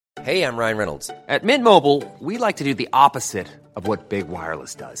Hey, I'm Ryan Reynolds. At Mint Mobile, we like to do the opposite of what Big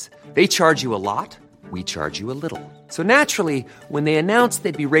Wireless does. They charge you a lot, we charge you a little. So naturally, when they announced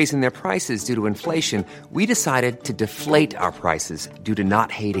they'd be raising their prices due to inflation, we decided to deflate our prices due to not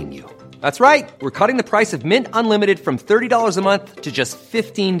hating you. That's right. We're cutting the price of Mint Unlimited from $30 a month to just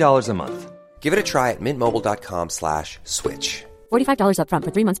 $15 a month. Give it a try at mintmobile.com/switch. $45 up front for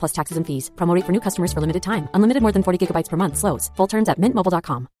 3 months plus taxes and fees. Promo rate for new customers for limited time. Unlimited more than 40 gigabytes per month. Slows full terms at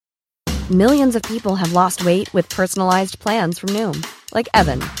mintmobile.com. Millions of people have lost weight with personalized plans from Noom. Like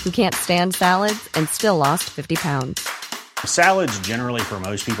Evan, who can't stand salads and still lost 50 pounds. Salads generally for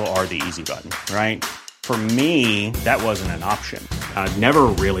most people are the easy button, right? For me, that wasn't an option. I never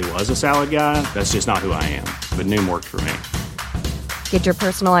really was a salad guy. That's just not who I am. But Noom worked for me. Get your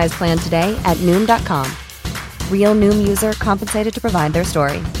personalized plan today at Noom.com. Real Noom user compensated to provide their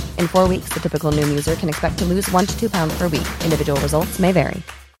story. In 4 weeks, the typical Noom user can expect to lose 1 to 2 pounds per week. Individual results may vary.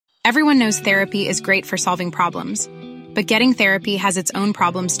 Everyone knows therapy is great for solving problems. But getting therapy has its own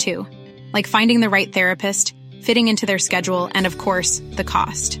problems too. Like finding the right therapist, fitting into their schedule, and of course, the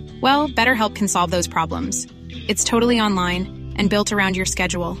cost. Well, BetterHelp can solve those problems. It's totally online and built around your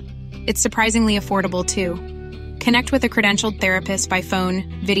schedule. It's surprisingly affordable too. Connect with a credentialed therapist by phone,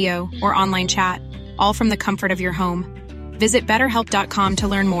 video, or online chat, all from the comfort of your home. Visit BetterHelp.com to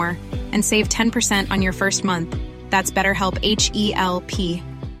learn more and save 10% on your first month. That's BetterHelp, H-E-L-P.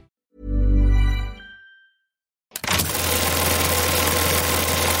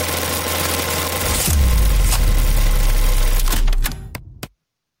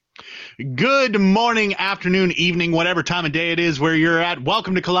 Good morning, afternoon, evening, whatever time of day it is where you're at.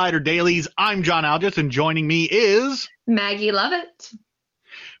 Welcome to Collider Dailies. I'm John Algis, and joining me is... Maggie Lovett.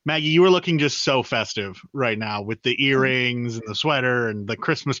 Maggie, you are looking just so festive right now with the earrings and the sweater and the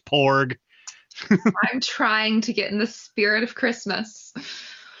Christmas porg. I'm trying to get in the spirit of Christmas.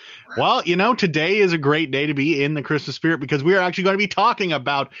 Well, you know, today is a great day to be in the Christmas spirit because we are actually going to be talking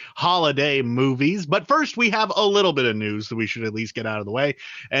about holiday movies. But first, we have a little bit of news that we should at least get out of the way.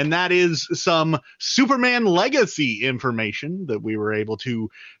 And that is some Superman Legacy information that we were able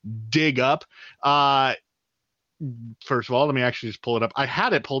to dig up. First of all, let me actually just pull it up. I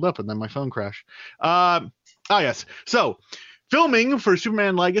had it pulled up and then my phone crashed. Yes. So filming for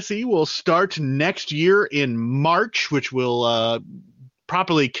Superman Legacy will start next year in March, which will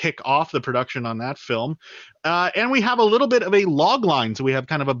properly kick off the production on that film. And we have a little bit of a log line. So we have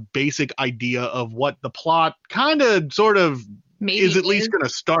kind of a basic idea of what the plot kind of sort of is at least going to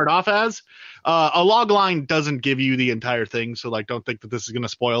start off as. A log line doesn't give you the entire thing. So like, don't think that this is going to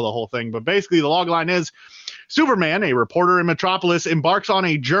spoil the whole thing. But basically the log line is Superman, a reporter in Metropolis, embarks on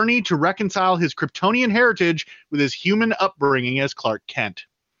a journey to reconcile his Kryptonian heritage with his human upbringing as Clark Kent.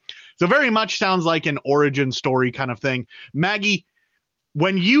 So very much sounds like an origin story kind of thing. Maggie,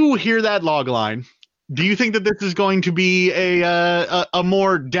 when you hear that log line, do you think that this is going to be a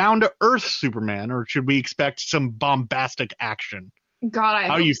more down-to-earth Superman, or should we expect some bombastic action? God,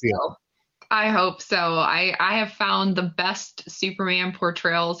 How do you feel? I hope so. I have found the best Superman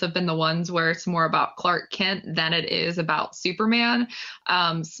portrayals have been the ones where it's more about Clark Kent than it is about Superman.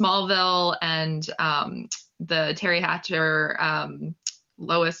 Smallville and the Terry Hatcher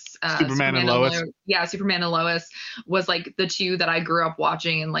Lois, Superman and Lois. Superman and Lois was like the two that I grew up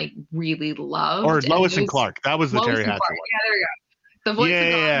watching and like really loved. Or Lois and Clark. That was the Terry Hatcher one. Yeah, there we go. The voice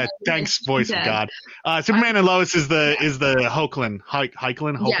of God. Thanks, voice of God. Superman and Lois is the Hoechlin.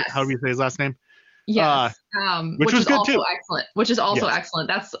 Hoechlin? Yes. How do you say his last name? Yes. Which was good also too. Excellent. Which is also excellent.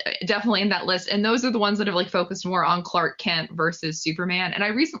 That's definitely in that list. And those are the ones that have like focused more on Clark Kent versus Superman. And I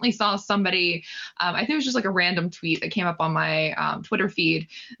recently saw somebody, I think it was just like a random tweet that came up on my Twitter feed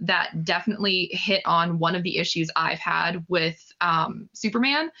that definitely hit on one of the issues I've had with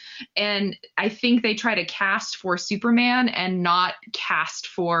Superman. And I think they try to cast for Superman and not cast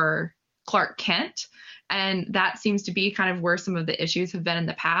for Clark Kent. And that seems to be kind of where some of the issues have been in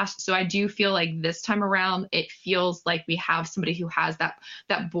the past. So I do feel like this time around, it feels like we have somebody who has that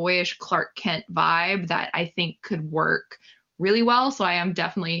boyish Clark Kent vibe that I think could work really well. So I am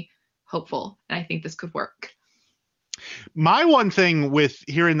definitely hopeful, and I think this could work. My one thing with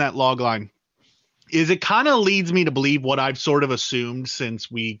hearing that log line is it kind of leads me to believe what I've sort of assumed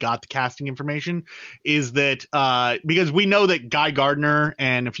since we got the casting information is that because we know that Guy Gardner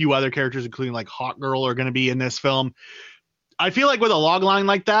and a few other characters, including like Hawkgirl, are going to be in this film. I feel like with a log line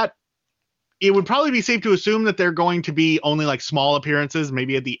like that, it would probably be safe to assume that they're going to be only like small appearances.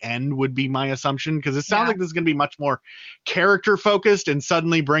 Maybe at the end would be my assumption, because it sounds like this is going to be much more character focused, and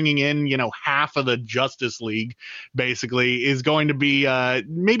suddenly bringing in, half of the Justice League basically is going to be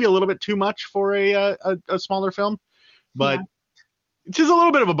maybe a little bit too much for a smaller film. But which is a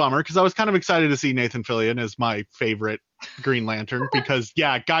little bit of a bummer because I was kind of excited to see Nathan Fillion as my favorite Green Lantern because,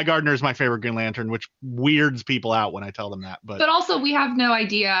 yeah, Guy Gardner is my favorite Green Lantern, which weirds people out when I tell them that. But also we have no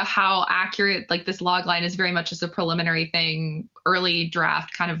idea how accurate, like, this log line is very much just a preliminary thing, early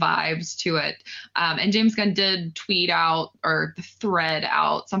draft kind of vibes to it. And James Gunn did tweet out or thread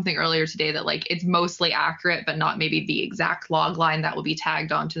out something earlier today that, like, it's mostly accurate, but not maybe the exact log line that will be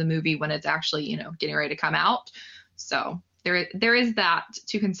tagged onto the movie when it's actually, you know, getting ready to come out. So there is that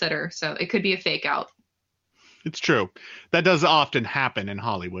to consider. So it could be a fake out. It's true. That does often happen in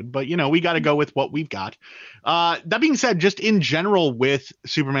Hollywood, but, you know, we got to go with what we've got. That being said, just in general with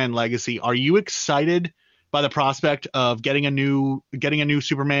Superman Legacy, are you excited by the prospect of getting a new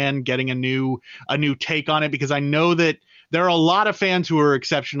Superman, getting a new take on it? Because I know that there are a lot of fans who are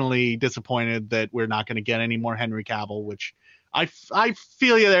exceptionally disappointed that we're not going to get any more Henry Cavill, which I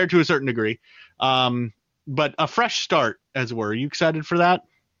feel you there to a certain degree. But a fresh start, as it were. Are you excited for that?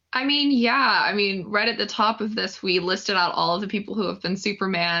 I mean, yeah. I mean, right at the top of this, we listed out all of the people who have been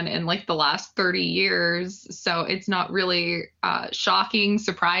Superman in, like, the last 30 years. So it's not really shocking,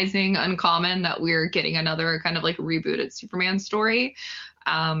 surprising, uncommon that we're getting another kind of, like, rebooted Superman story.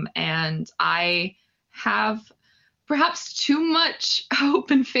 And I have perhaps too much hope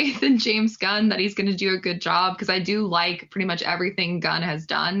and faith in James Gunn that he's going to do a good job, because I do like pretty much everything Gunn has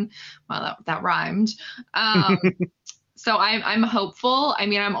done. Well, that rhymed. So I'm hopeful. I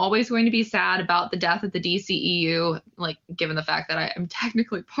mean, I'm always going to be sad about the death of the DCEU, like, given the fact that I am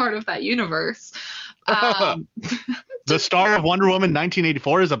technically part of that universe. The star of Wonder Woman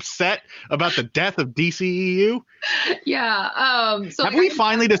 1984 is upset about the death of DCEU? Yeah. So have we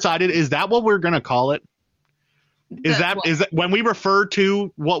finally decided, is that what we're going to call it? Is that when we refer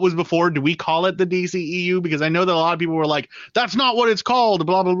to what was before, do we call it the DCEU? Because I know that a lot of people were like, that's not what it's called,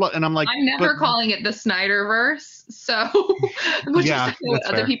 blah, blah, blah. And I'm like, I'm never calling it the Snyderverse. So, which is what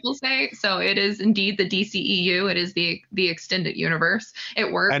other people say. So it is indeed the DCEU. It is the extended universe. It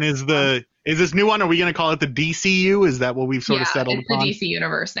works. And is this new one, are we going to call it the DCU? Is that what we've sort of settled upon? It's the DC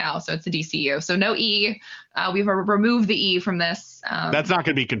universe now. So it's the DCU. So no E. We've removed the E from this. That's not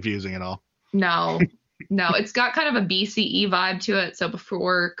going to be confusing at all. No. No, it's got kind of a BCE vibe to it. So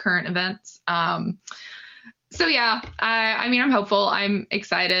before current events. So yeah, I mean, I'm hopeful. I'm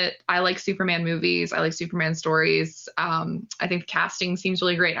excited. I like Superman movies. I like Superman stories. I think the casting seems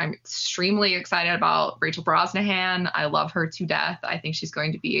really great. I'm extremely excited about Rachel Brosnahan. I love her to death. I think she's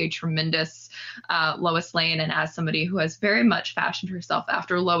going to be a tremendous Lois Lane. And as somebody who has very much fashioned herself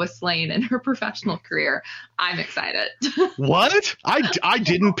after Lois Lane in her professional career, I'm excited. What? I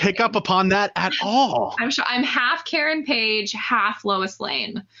didn't pick up upon that at all. I'm sure I'm half Karen Page, half Lois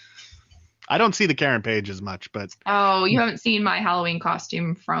Lane. I don't see the Karen Page as much, but oh, you haven't seen my Halloween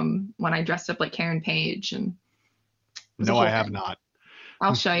costume from when I dressed up like Karen Page, and no, I have not.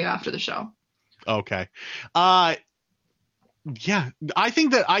 I'll show you after the show. Okay. Yeah, I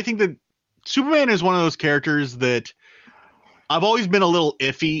think that Superman is one of those characters that I've always been a little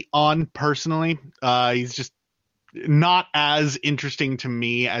iffy on personally. He's just not as interesting to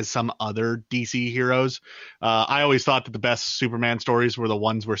me as some other DC heroes. I always thought that the best Superman stories were the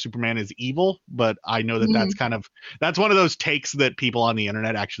ones where Superman is evil, but I know that that's one of those takes that people on the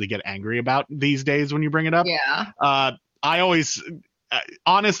internet actually get angry about these days when you bring it up. Yeah.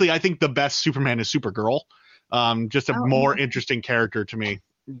 Honestly, I think the best Superman is Supergirl. Just a more interesting character to me,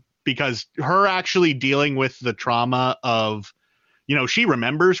 because her actually dealing with the trauma of, you know, she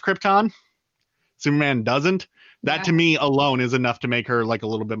remembers Krypton. Superman doesn't. That to me alone is enough to make her like a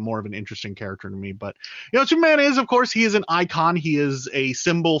little bit more of an interesting character to me. But, you know, Superman is, of course, he is an icon. He is a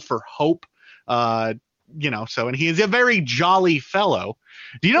symbol for hope. You know, so, and he is a very jolly fellow.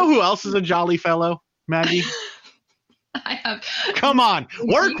 Do you know who else is a jolly fellow, Maggie? I have. Come on,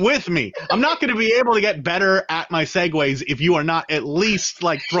 work with me. I'm not going to be able to get better at my segues if you are not at least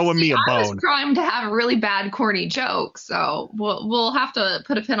like throwing me a bone. I was trying to have a really bad corny joke, so we'll have to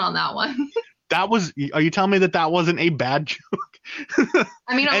put a pin on that one. Are you telling me that wasn't a bad joke?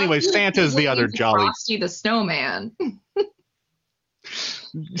 I mean, anyway, Santa's the other jolly. Frosty the Snowman.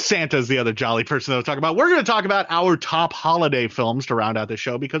 Santa's the other jolly person that we'll talk about. We're going to talk about our top holiday films to round out the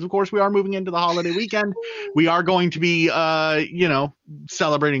show, because of course we are moving into the holiday weekend. We are going to be,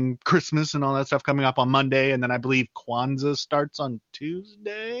 celebrating Christmas and all that stuff coming up on Monday. And then I believe Kwanzaa starts on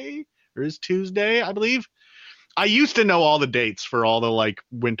Tuesday, or is Tuesday, I believe. I used to know all the dates for all the like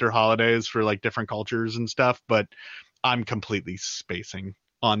winter holidays for like different cultures and stuff, but I'm completely spacing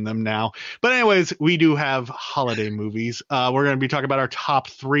on them now. But anyways, we do have holiday movies. We're going to be talking about our top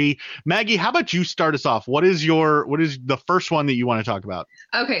 3. Maggie, how about you start us off? What is the first one that you want to talk about?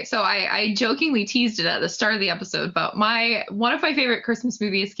 Okay, so I jokingly teased it at the start of the episode, but one of my favorite Christmas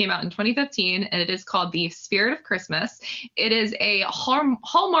movies came out in 2015, and it is called The Spirit of Christmas. It is a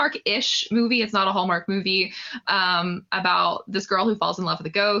Hallmark-ish movie. It's not a Hallmark movie, about this girl who falls in love with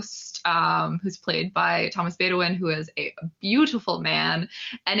a ghost, who's played by Thomas Bedouin, who is a beautiful man.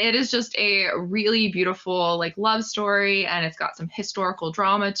 And it is just a really beautiful like love story, and it's got some historical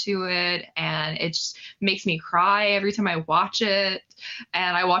drama to it, and it just makes me cry every time I watch it.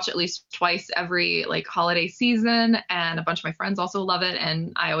 And I watch it at least twice every like holiday season, and a bunch of my friends also love it,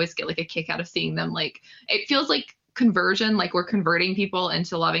 and I always get like a kick out of seeing them. Like, it feels like conversion, like we're converting people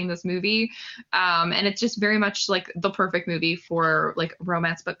into loving this movie, and it's just very much like the perfect movie for like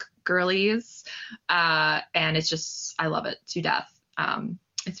romance book girlies, and it's just, I love it to death.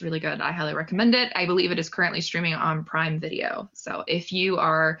 It's really good. I highly recommend it. I believe it is currently streaming on Prime Video. So if you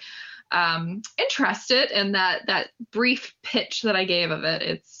are interested in that brief pitch that I gave of it,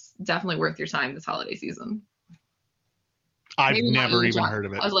 it's definitely worth your time this holiday season. I've Maybe never even John. heard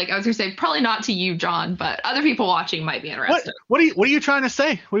of it. I was gonna say probably not to you, John, but other people watching might be interested. What are you trying to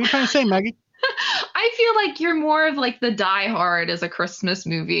say? What are you trying to say, Maggie? I feel like you're more of like the Die Hard as a Christmas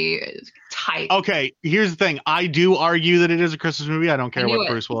movie type. Okay, here's the thing. I do argue that it is a Christmas movie. I don't care what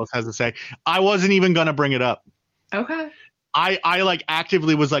Bruce Willis has to say. I wasn't even going to bring it up. Okay. I like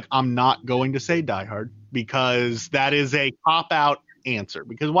actively was like, I'm not going to say Die Hard because that is a cop-out answer.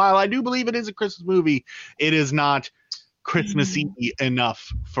 Because while I do believe it is a Christmas movie, it is not Christmassy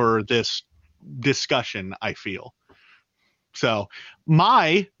enough for this discussion, I feel. So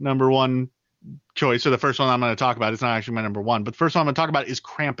my number one choice, or the first one I'm going to talk about, it's not actually my number one, but the first one I'm going to talk about is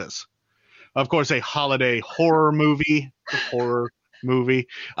Krampus. Of course, a holiday horror movie,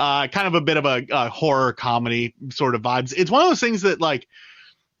 kind of a bit of a horror comedy sort of vibes. It's one of those things that, like,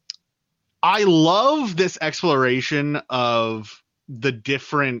 I love this exploration of the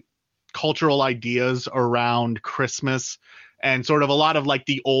different cultural ideas around Christmas and sort of a lot of like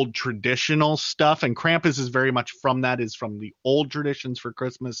the old traditional stuff. And Krampus is very much from the old traditions for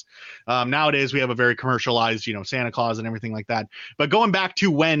Christmas. Nowadays we have a very commercialized, Santa Claus and everything like that. But going back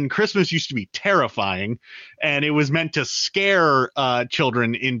to when Christmas used to be terrifying and it was meant to scare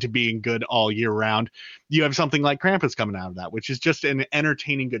children into being good all year round, you have something like Krampus coming out of that, which is just an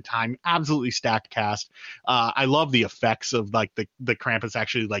entertaining good time. Absolutely stacked cast. I love the effects of like the Krampus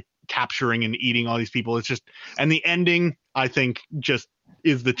actually like capturing and eating all these people. It's just, and the ending I think just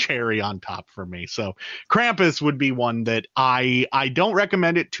is the cherry on top for me. So Krampus would be one that I don't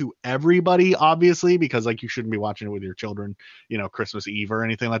recommend it to everybody, obviously, because like you shouldn't be watching it with your children, Christmas Eve or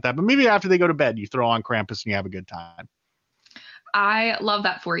anything like that. But maybe after they go to bed, you throw on Krampus and you have a good time. I love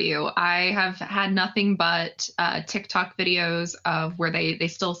that for you. I have had nothing but TikTok videos of where they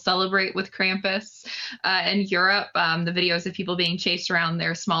still celebrate with Krampus in Europe. The videos of people being chased around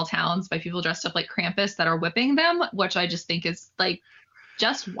their small towns by people dressed up like Krampus that are whipping them, which I just think is like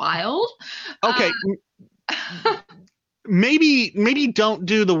just wild. Okay. Maybe don't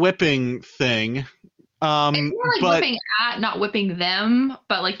do the whipping thing. It's more like whipping at, not whipping them,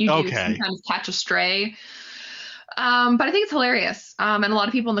 but like you do sometimes catch a stray. But I think it's hilarious. And a lot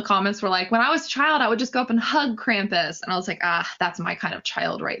of people in the comments were like, when I was a child, I would just go up and hug Krampus. And I was like, that's my kind of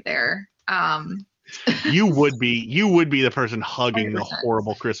child right there. You would be the person hugging 100%. The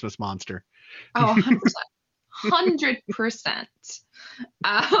horrible Christmas monster. Oh, 100%. 100%.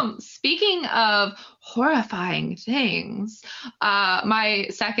 Speaking of horrifying things, my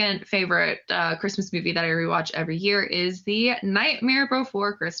second favorite Christmas movie that I rewatch every year is The Nightmare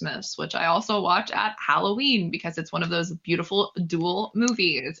Before Christmas, which I also watch at Halloween because it's one of those beautiful dual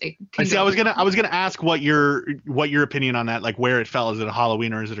movies. I was gonna ask what your opinion on that, like where it fell. Is it a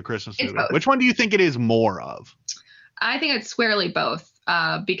Halloween or is it a Christmas movie? Both. Which one do you think it is more of? I think it's squarely both,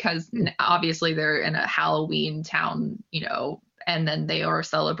 because obviously they're in a Halloween town, and then they are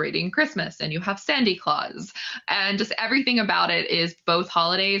celebrating Christmas and you have Sandy Claus and just everything about it is both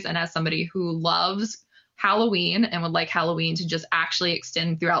holidays. And as somebody who loves Halloween and would like Halloween to just actually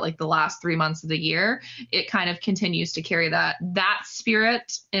extend throughout like the last 3 months of the year, it kind of continues to carry that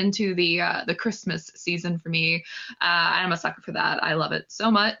spirit into the Christmas season for me. I'm a sucker for that. I love it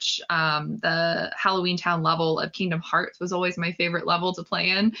so much. The Halloween Town level of Kingdom Hearts was always my favorite level to play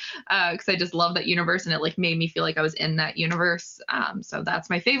in, because I just love that universe and it like made me feel like I was in that universe. So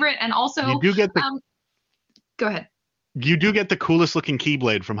that's my favorite. And also, you do get the go ahead. You do get the coolest looking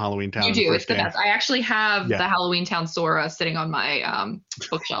Keyblade from Halloween Town. You in do. first It's the game. best. I actually have Yeah. the Halloween Town Sora sitting on my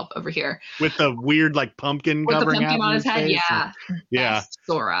bookshelf over here. With the weird like pumpkin With the covering pumpkin half on of his head. face. Yeah. Yeah. Best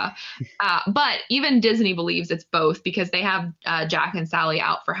Sora. But even Disney believes it's both because they have Jack and Sally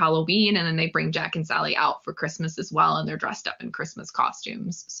out for Halloween and then they bring Jack and Sally out for Christmas as well. And they're dressed up in Christmas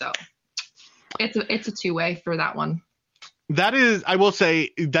costumes. So it's a two-way for that one. That is, I will say,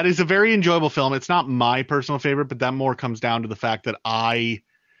 that is a very enjoyable film. It's not my personal favorite, but that more comes down to the fact that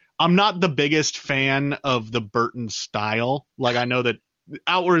I'm not the biggest fan of the Burton style. Like, I know that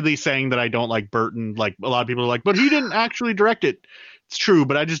outwardly saying that I don't like Burton, like a lot of people are like, but he didn't actually direct it. It's true,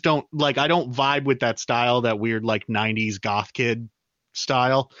 but I just don't vibe with that style, that weird like 90s goth kid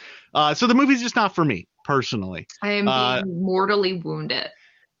style. So the movie's just not for me personally. I am being mortally wounded.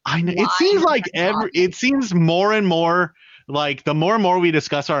 I know. Why It seems more and more like the more and more we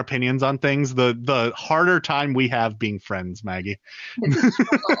discuss our opinions on things, the harder time we have being friends, Maggie.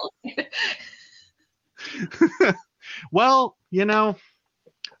 Well,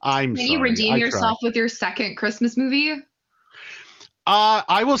 I'm Can sorry. you redeem I yourself with your second Christmas movie?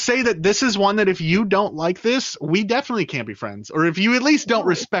 I will say that this is one that if you don't like this, we definitely can't be friends. Or if you at least don't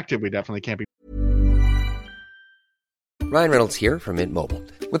respect it, we definitely can't be. Ryan Reynolds here from Mint Mobile.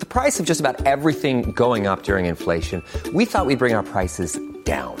 With the price of just about everything going up during inflation, we thought we'd bring our prices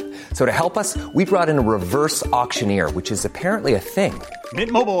down. So to help us, we brought in a reverse auctioneer, which is apparently a thing. Mint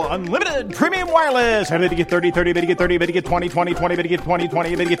Mobile Unlimited Premium Wireless. How to get 30, 30, bit to get 30, bit to get 20, 20, 20, bit to get 20,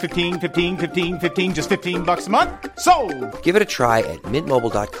 20, bit to get 15, 15, 15, 15, just $15 a month? Sold! Give it a try at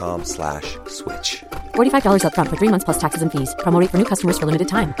mintmobile.com/switch. $45 up front for 3 months plus taxes and fees. Promo rate for new customers for limited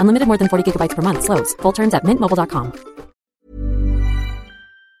time. Unlimited more than 40 gigabytes per month. Slows full terms at mintmobile.com.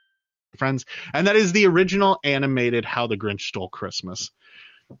 Friends, and that is the original animated How the Grinch Stole Christmas.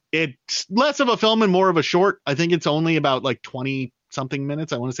 It's less of a film and more of a short. I think it's only about like 20 something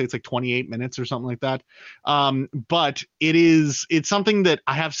minutes. I want to say it's like 28 minutes or something like that. But it's something that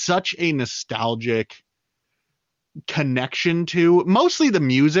I have such a nostalgic connection to, mostly the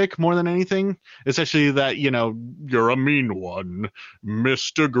music more than anything, especially that, you're a mean one,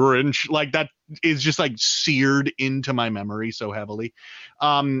 Mr. Grinch, like that is just like seared into my memory so heavily.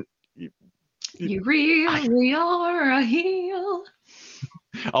 You really are a heel.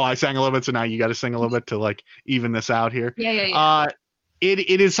 Oh, I sang a little bit, so now you got to sing a little bit to like even this out here. Yeah.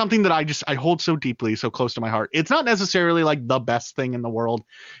 It is something that I hold so deeply, so close to my heart. It's not necessarily like the best thing in the world.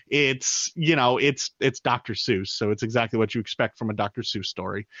 It's Dr. Seuss, so it's exactly what you expect from a Dr. Seuss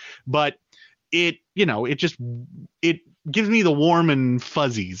story. But it gives me the warm and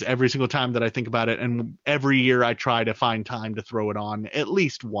fuzzies every single time that I think about it, and every year I try to find time to throw it on at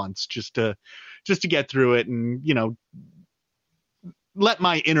least once just to get through it and let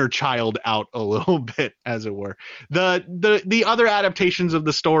my inner child out a little bit, as it were. The other adaptations of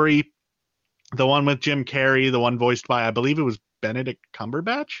the story, the one with Jim Carrey, the one voiced by, I believe it was Benedict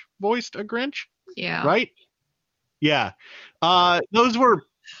Cumberbatch voiced a Grinch. Yeah. Right? Yeah. Those were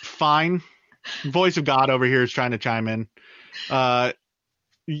fine. Voice of God over here is trying to chime in.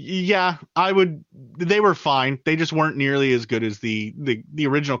 Yeah, they were fine. They just weren't nearly as good as the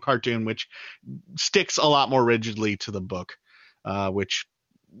original cartoon, which sticks a lot more rigidly to the book. Which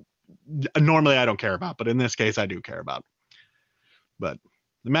normally I don't care about, but in this case I do care about. But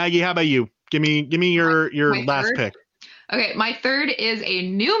Maggie, how about you? Give me your last third pick. Okay, my third is a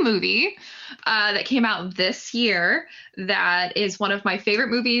new movie that came out this year that is one of my favorite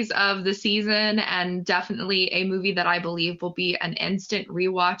movies of the season, and definitely a movie that I believe will be an instant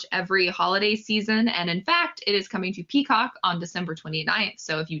rewatch every holiday season. And in fact, it is coming to Peacock on December 29th.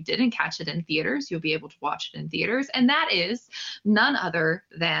 So if you didn't catch it in theaters, you'll be able to watch it in theaters. And that is none other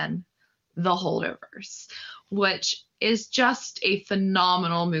than The Holdovers, which is just a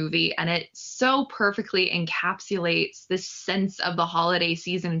phenomenal movie, and it so perfectly encapsulates this sense of the holiday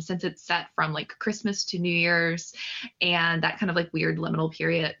season, since it's set from like Christmas to New Year's and that kind of like weird liminal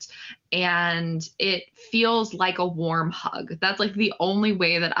period. And it feels like a warm hug. That's like the only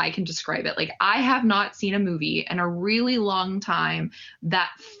way that I can describe it. Like, I have not seen a movie in a really long time that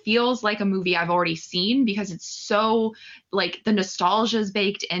feels like a movie I've already seen, because it's so like the nostalgia is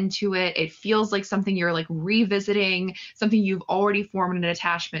baked into it. It feels like something you're like revisiting, something you've already formed an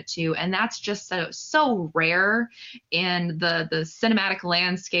attachment to. And that's just so rare in the cinematic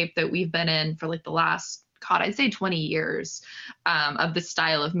landscape that we've been in for like the last, I'd say 20 years of the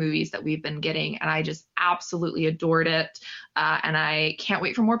style of movies that we've been getting. And I just absolutely adored it. And I can't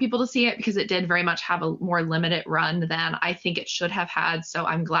wait for more people to see it, because it did very much have a more limited run than I think it should have had. So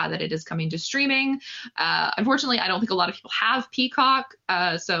I'm glad that it is coming to streaming. Unfortunately, I don't think a lot of people have Peacock.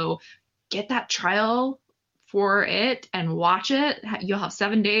 So get that trial for it and watch it. You'll have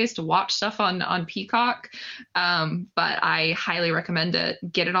 7 days to watch stuff on Peacock. But I highly recommend it.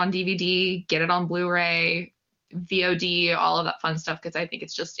 Get it on DVD, get it on Blu-ray, VOD, all of that fun stuff, because I think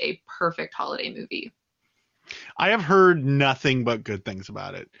it's just a perfect holiday movie. I have heard nothing but good things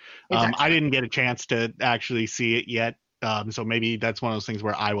about it. I didn't get a chance to actually see it yet. So maybe that's one of those things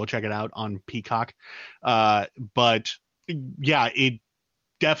where I will check it out on Peacock. But yeah, it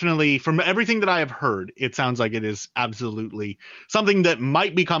definitely, from everything that I have heard, it sounds like it is absolutely something that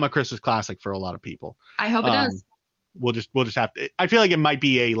might become a Christmas classic for a lot of people. I hope it does. We'll just have to, I feel like it might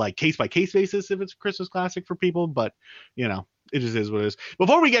be a like case by case basis if it's a Christmas classic for people, but you know, it just is what it is.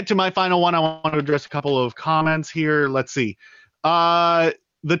 Before we get to my final one, I want to address a couple of comments here. Let's see.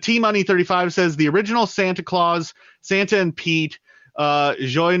 The T-Money 35 says the original Santa Claus, Santa and Pete,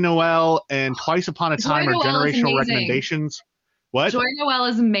 Joy Noel, and Twice Upon a Time are generational recommendations. What? Joy Noel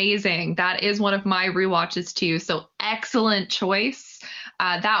is amazing. That is one of my rewatches too. So excellent choice.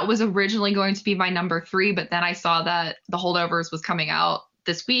 That was originally going to be my number 3, but then I saw that The Holdovers was coming out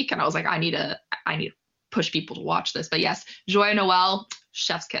this week, and I was like, I need to push people to watch this. But yes, Joy Noel,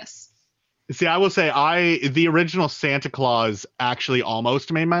 chef's kiss. See, I will say the original Santa Claus actually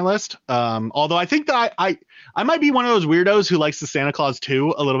almost made my list. Although I think that I might be one of those weirdos who likes the Santa Claus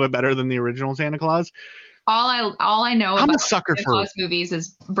 2 a little bit better than the original Santa Claus. All I know I'm about a sucker Santa for Claus movies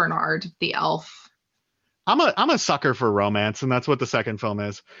is Bernard the elf. I'm a sucker for romance, and that's what the second film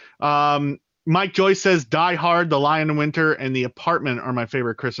is. Mike Joyce says Die Hard, The Lion in Winter, and The Apartment are my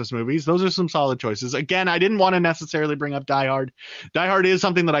favorite Christmas movies. Those are some solid choices. Again, I didn't want to necessarily bring up Die Hard. Die Hard is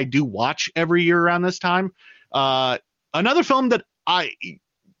something that I do watch every year around this time. Another film that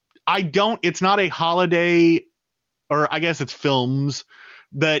it's not a holiday, or I guess it's films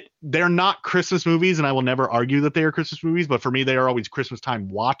that they're not Christmas movies, and I will never argue that they are Christmas movies, but for me, they are always Christmas time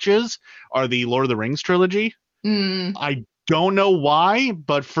watches, are the Lord of the Rings trilogy. I don't know why,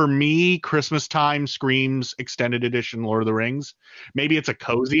 but for me, Christmas time screams extended edition Lord of the Rings. Maybe it's a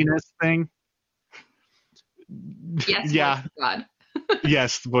coziness thing. Yes, yeah. God.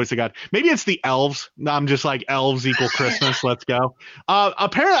 Yes, the voice of God. Maybe it's the elves. I'm just like, elves equal Christmas. Let's go.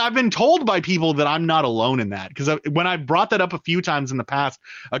 Apparently, I've been told by people that I'm not alone in that, because when I brought that up a few times in the past,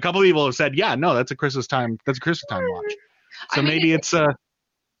 a couple of people have said, yeah, no, that's a Christmas time. That's a Christmas time watch. So maybe it's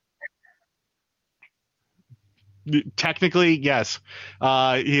technically, yes.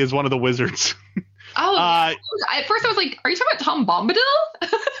 He is one of the wizards. At first I was like, are you talking about Tom Bombadil?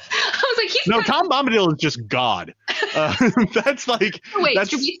 I was like, no, Tom Bombadil is just God. That's like. Wait,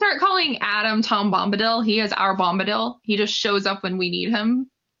 should we start calling Adam Tom Bombadil? He is our Bombadil. He just shows up when we need him.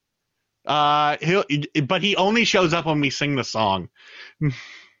 But he only shows up when we sing the song. You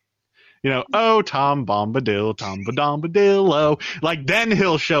know, oh, Tom Bombadil, Tom Bombadillo. Like, then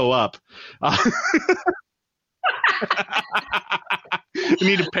he'll show up. I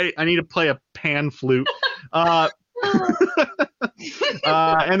need to play a pan flute. And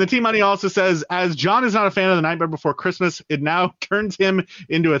the T-Money also says, as John is not a fan of The Nightmare Before Christmas, it now turns him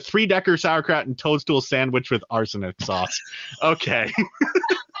into a 3-decker sauerkraut and toadstool sandwich with arsenic sauce. Okay.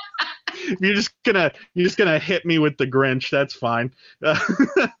 You're just gonna hit me with the Grinch. That's fine.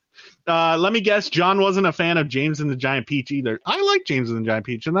 Let me guess, John wasn't a fan of James and the Giant Peach either. I like James and the Giant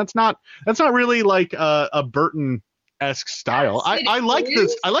Peach, and that's not really like a Burton-esque style. I like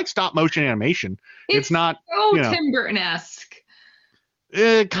this. I like stop motion animation. It's not Tim Burton-esque.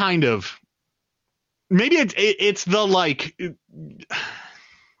 Kind of. Maybe it's the like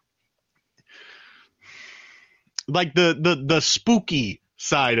the spooky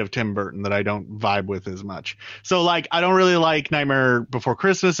side of Tim Burton that I don't vibe with as much. So like, I don't really like Nightmare Before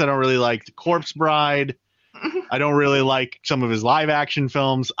Christmas. I don't really like The Corpse Bride. I don't really like some of his live action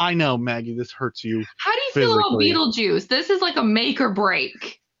films. I know, Maggie, this hurts you. How do you feel about Beetlejuice? This is like a make or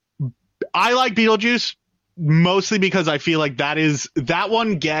break. I like Beetlejuice mostly because I feel like that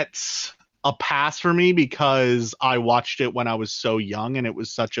one gets a pass for me because I watched it when I was so young and it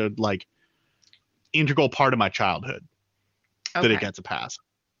was such a like integral part of my childhood. That it gets a pass.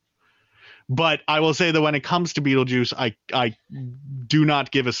 But I will say that when it comes to Beetlejuice, I do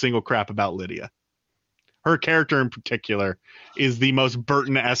not give a single crap about Lydia. Her character in particular is the most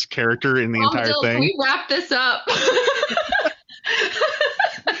Burton-esque character in the entire thing. Can we wrap this up?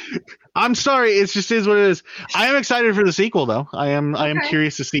 I'm sorry, it just is what it is. I am excited for the sequel, though. I am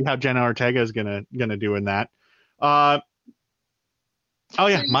curious to see how Jenna Ortega is gonna do in that. Oh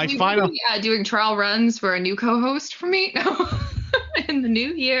yeah, my final. Doing trial runs for a new co-host for me in the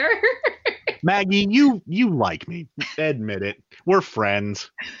new year. Maggie, you like me. Admit it. We're friends.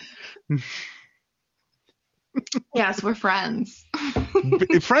 Yes, we're friends.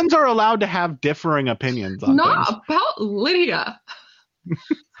 Friends are allowed to have differing opinions on Not things. about Lydia.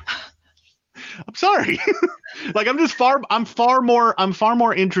 I'm sorry. Like I'm far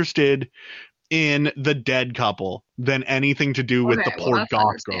more interested in the dead couple than anything to do with the poor that's goth girl.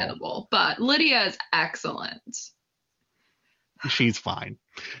 understandable. But Lydia is excellent. She's fine.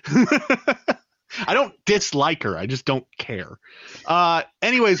 I don't dislike her. I just don't care.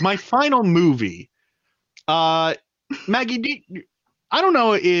 Anyways, my final movie. Maggie, I don't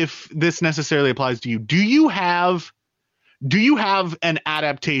know if this necessarily applies to you. Do you have an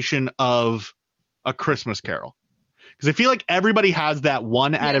adaptation of A Christmas Carol? Because I feel like everybody has that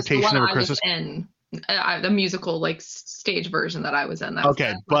one adaptation of A Christmas Carol. The musical like stage version that I was in.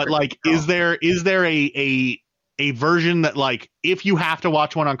 Okay, but like, is there a version that, like, if you have to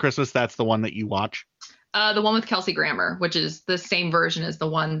watch one on Christmas, that's the one that you watch? The one with Kelsey Grammer, which is the same version as the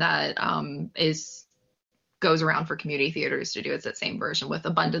one that goes around for community theaters to do. It's that same version with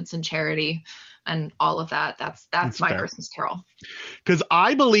abundance and charity and all of that. That's my fair. Christmas Carol. Because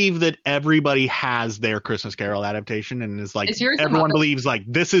I believe that everybody has their Christmas Carol adaptation, and is like, everyone believes like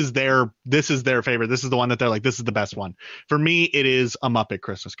this is their favorite. This is the one that they're like, this is the best one. For me, it is A Muppet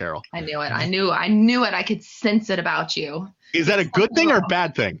Christmas Carol. I knew it. I knew it. I could sense it about you. Is that a good thing or a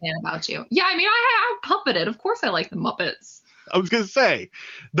bad thing? About you. Yeah, I mean, I puppeted. Of course I like the Muppets. I was going to say,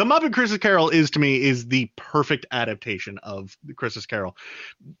 The Muppet Christmas Carol is the perfect adaptation of the Christmas Carol.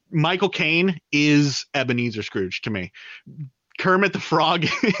 Michael Caine is Ebenezer Scrooge to me. Kermit the Frog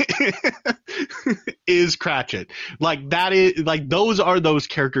is Cratchit. Like, that is like, those are those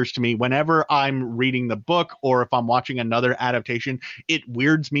characters to me. Whenever I'm reading the book or if I'm watching another adaptation, it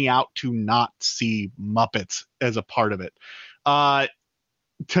weirds me out to not see Muppets as a part of it.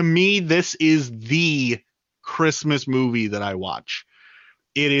 To me, this is the Christmas movie that I watch.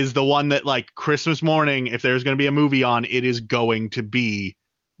 It is the one that, like, Christmas morning, if there's going to be a movie on, it is going to be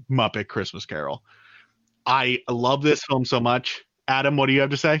Muppet Christmas Carol. I love this film so much. Adam, what do you have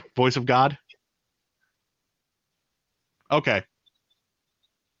to say? Voice of God? Okay.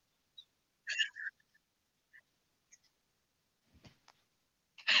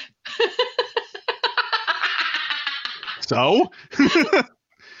 So?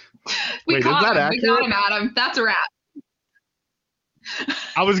 We got him, Adam. That's a wrap.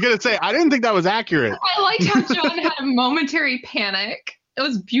 I was going to say, I didn't think that was accurate. I liked how John had a momentary panic. It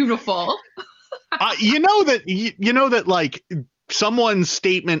was beautiful. You know that like someone's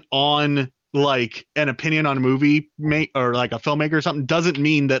statement on like an opinion on a movie or like a filmmaker or something doesn't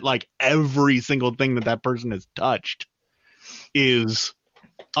mean that like every single thing that person has touched is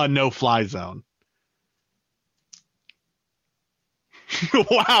a no-fly zone.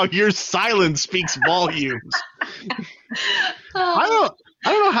 Wow, your silence speaks volumes. I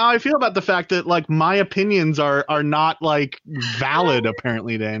don't know how I feel about the fact that like my opinions are not like valid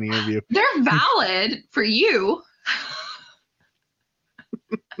apparently to any of you. They're valid for you.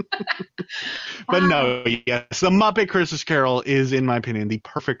 But no, yes, The Muppet Christmas Carol is, in my opinion, the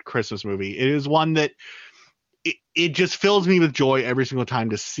perfect Christmas movie. It is one that it just fills me with joy every single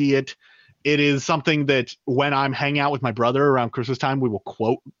time to see it. It is something that when I'm hanging out with my brother around Christmas time, we will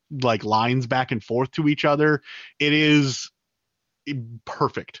quote like lines back and forth to each other. It is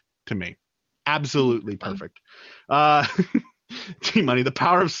perfect to me. Absolutely perfect. T-Money, the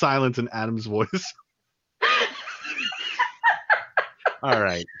power of silence in Adam's voice. All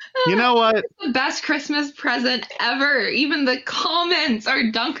right. You know what? It's the best Christmas present ever. Even the comments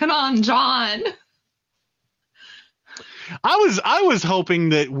are dunking on John. I was hoping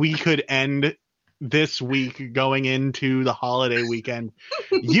that we could end this week going into the holiday weekend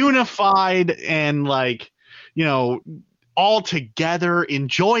unified and like, you know, all together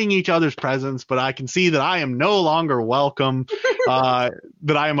enjoying each other's presence, but I can see that I am no longer welcome.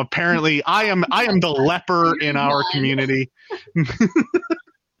 That I am apparently I am the leper in our community.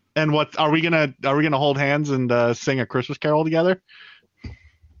 And what are we gonna hold hands and sing a Christmas Carol together?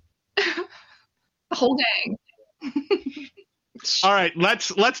 The whole gang. All right,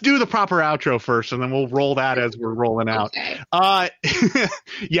 let's do the proper outro first, and then we'll roll that as we're rolling out. Okay.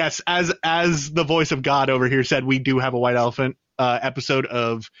 Yes, as the voice of God over here said, we do have a White Elephant episode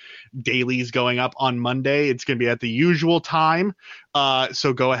of dailies going up on Monday. It's going to be at the usual time,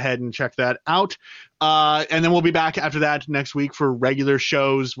 so go ahead and check that out. And then we'll be back after that next week for regular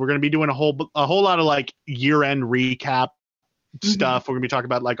shows. We're going to be doing a whole lot of like year-end recap stuff. We're going to be talking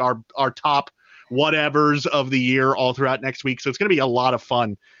about like our top whatevers of the year all throughout next week. So it's going to be a lot of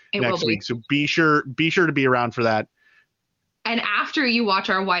fun next week. So be sure to be around for that. And after you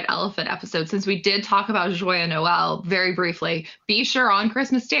watch our White Elephant episode, since we did talk about Joyeux Noel very briefly, be sure on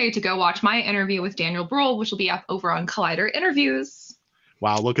Christmas Day to go watch my interview with Daniel Bruhl, which will be up over on Collider Interviews.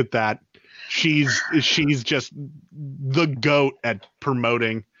 Wow, look at that. She's just the GOAT at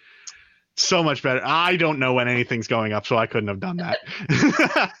promoting. So much better. I don't know when anything's going up, so I couldn't have done that.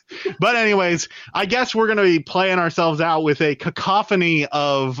 But anyways, I guess we're going to be playing ourselves out with a cacophony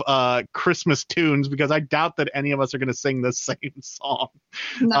of Christmas tunes, because I doubt that any of us are going to sing the same song.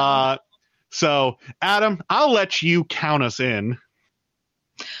 No. So, Adam, I'll let you count us in.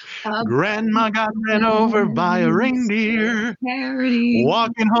 Grandma got ran over by a reindeer,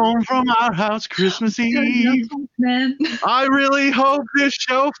 walking home from our house Christmas Eve. I really hope this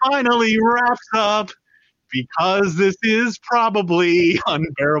show finally wraps up, because this is probably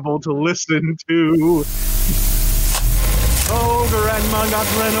unbearable to listen to. Oh, Grandma got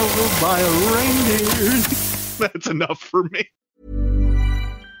ran over by a reindeer. That's enough for me.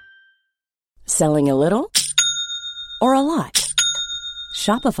 Selling a little or a lot?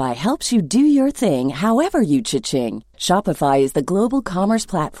 Shopify helps you do your thing however you cha-ching. Shopify is the global commerce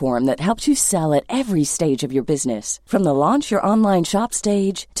platform that helps you sell at every stage of your business. From the launch your online shop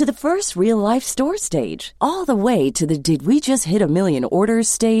stage to the first real-life store stage, all the way to the did we just hit a million orders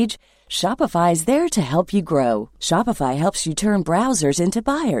stage. Shopify is there to help you grow. Shopify helps you turn browsers into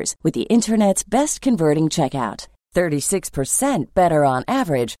buyers with the internet's best converting checkout. 36% better on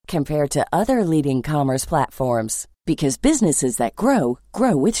average compared to other leading commerce platforms. Because businesses that grow,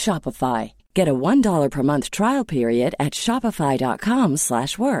 grow with Shopify. Get a $1 per month trial period at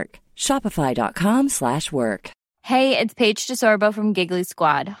shopify.com/work. Shopify.com/work. Hey, it's Paige DeSorbo from Giggly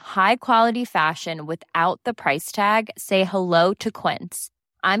Squad. High quality fashion without the price tag. Say hello to Quince.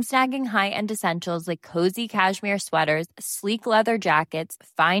 I'm snagging high-end essentials like cozy cashmere sweaters, sleek leather jackets,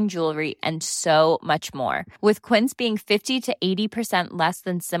 fine jewelry, and so much more. With Quince being 50 to 80% less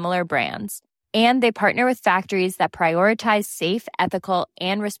than similar brands. And they partner with factories that prioritize safe, ethical,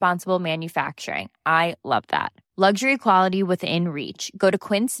 and responsible manufacturing. I love that. Luxury quality within reach. Go to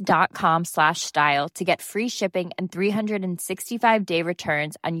quince.com/style to get free shipping and 365-day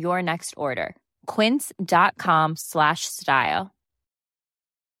returns on your next order. Quince.com/style.